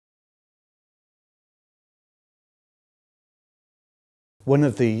One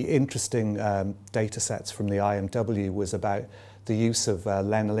of the interesting data sets from the IMW was about the use of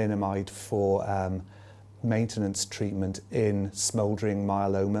lenalidomide for maintenance treatment in smoldering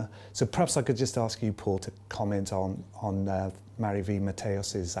myeloma. So perhaps I could just ask you, Paul, to comment on Mary V.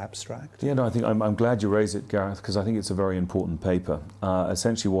 Mateos' abstract. Yeah, no, I think I'm glad you raised it, Gareth, because I think it's a very important paper.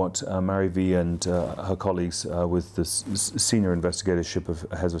 Essentially what Mary V. and her colleagues with the senior investigatorship of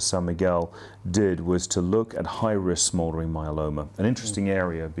Head of San Miguel did was to look at high-risk smoldering myeloma, an interesting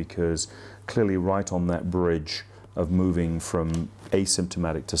area because clearly right on that bridge of moving from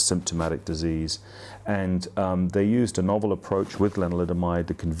asymptomatic to symptomatic disease. And they used a novel approach with lenalidomide,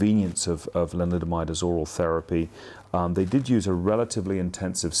 the convenience of lenalidomide as oral therapy. They did use a relatively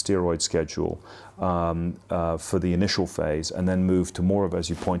intensive steroid schedule for the initial phase and then moved to more of, as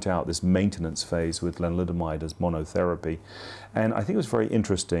you point out, this maintenance phase with lenalidomide as monotherapy. And I think it was very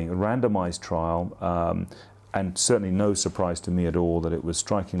interesting, a randomized trial, and certainly no surprise to me at all that it was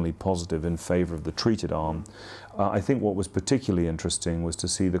strikingly positive in favor of the treated arm. I think what was particularly interesting was to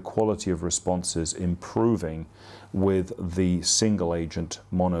see the quality of responses improving with the single agent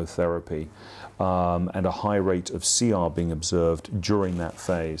monotherapy and a high rate of CR being observed during that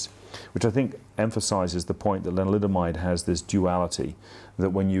phase, which I think emphasizes the point that lenalidomide has this duality, that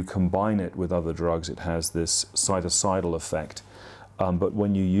when you combine it with other drugs it has this cytocidal effect. But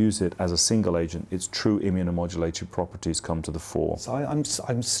when you use it as a single agent, its true immunomodulatory properties come to the fore. So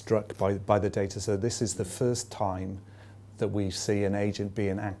I'm struck by the data. So this is the first time that we see an agent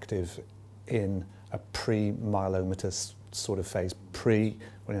being active in a pre-myelomatous sort of phase, in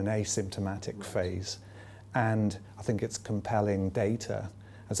an asymptomatic phase. And I think it's compelling data.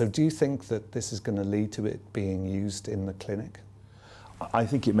 And so do you think that this is going to lead to it being used in the clinic? I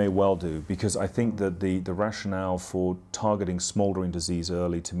think it may well do, because I think that the rationale for targeting smoldering disease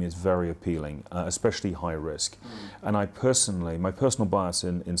early to me is very appealing, especially high risk. And I personally, my personal bias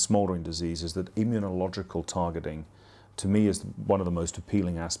in smoldering disease is that immunological targeting to me is one of the most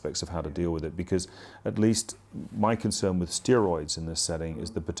appealing aspects of how to deal with it, because at least my concern with steroids in this setting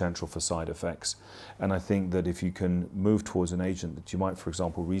is the potential for side effects. And I think that if you can move towards an agent that you might, for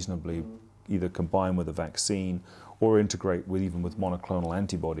example, reasonably either combine with a vaccine or integrate with even with monoclonal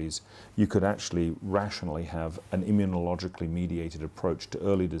antibodies, you could actually rationally have an immunologically mediated approach to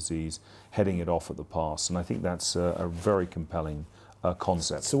early disease, heading it off at the pass. And I think that's a very compelling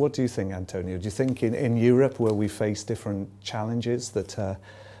concept. So what do you think, Antonio? Do you think in Europe, where we face different challenges, that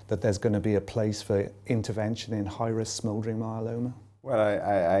there's going to be a place for intervention in high-risk smoldering myeloma? Well,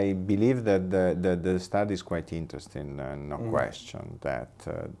 I believe that the study is quite interesting, no question, that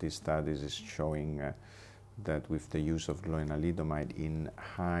this study is showing that with the use of lenalidomide in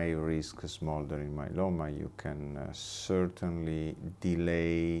high-risk smoldering myeloma, you can certainly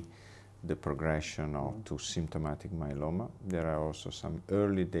delay the progression to symptomatic myeloma. There are also some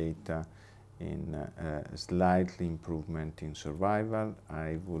early data in slightly improvement in survival.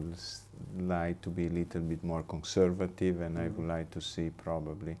 I would like to be a little bit more conservative, and I would like to see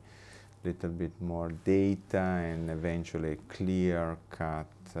probably a little bit more data and eventually a clear-cut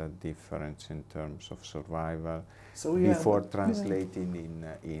difference in terms of survival before translating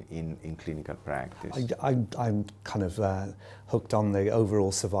in clinical practice. I'm kind of hooked on the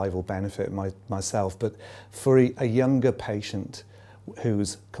overall survival benefit myself, but for a younger patient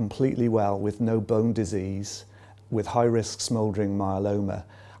who's completely well with no bone disease, with high-risk smoldering myeloma,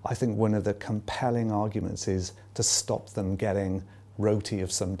 I think one of the compelling arguments is to stop them getting roti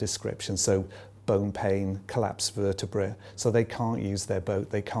of some description, so bone pain, collapsed vertebrae, so they can't use their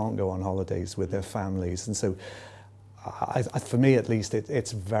boat, they can't go on holidays with their families. And so for me at least,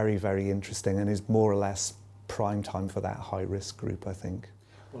 it's very, very interesting and is more or less prime time for that high-risk group, I think.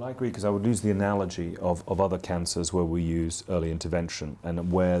 Well, I agree, because I would use the analogy of other cancers where we use early intervention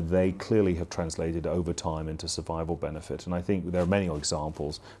and where they clearly have translated over time into survival benefit. And I think there are many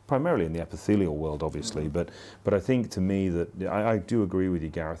examples, primarily in the epithelial world, obviously, but I think to me that, I do agree with you,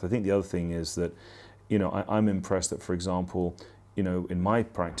 Gareth. I think the other thing is that, you know, I'm impressed that, for example, you know, in my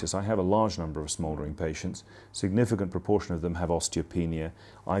practice, I have a large number of smoldering patients. Significant proportion of them have osteopenia.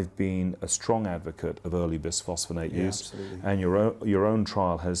 I've been a strong advocate of early bisphosphonate use, and your own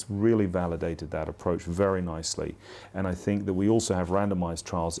trial has really validated that approach very nicely. And I think that we also have randomized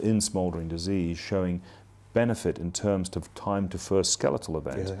trials in smoldering disease showing benefit in terms of time to first skeletal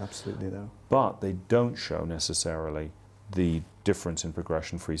event. Yeah, absolutely, though. But they don't show necessarily the difference in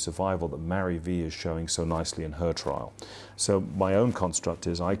progression-free survival that Mary V is showing so nicely in her trial. So my own construct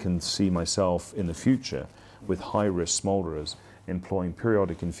is I can see myself in the future with high-risk smolderers employing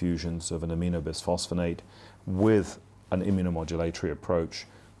periodic infusions of an aminobisphosphonate with an immunomodulatory approach,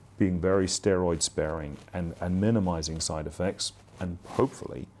 being very steroid sparing and minimizing side effects, and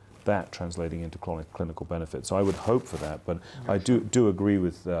hopefully that translating into clinical benefit. So I would hope for that, but I do agree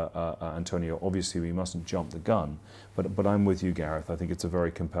with Antonio. Obviously, we mustn't jump the gun, but I'm with you, Gareth. I think it's a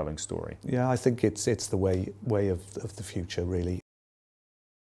very compelling story. Yeah, I think it's the way of the future, really.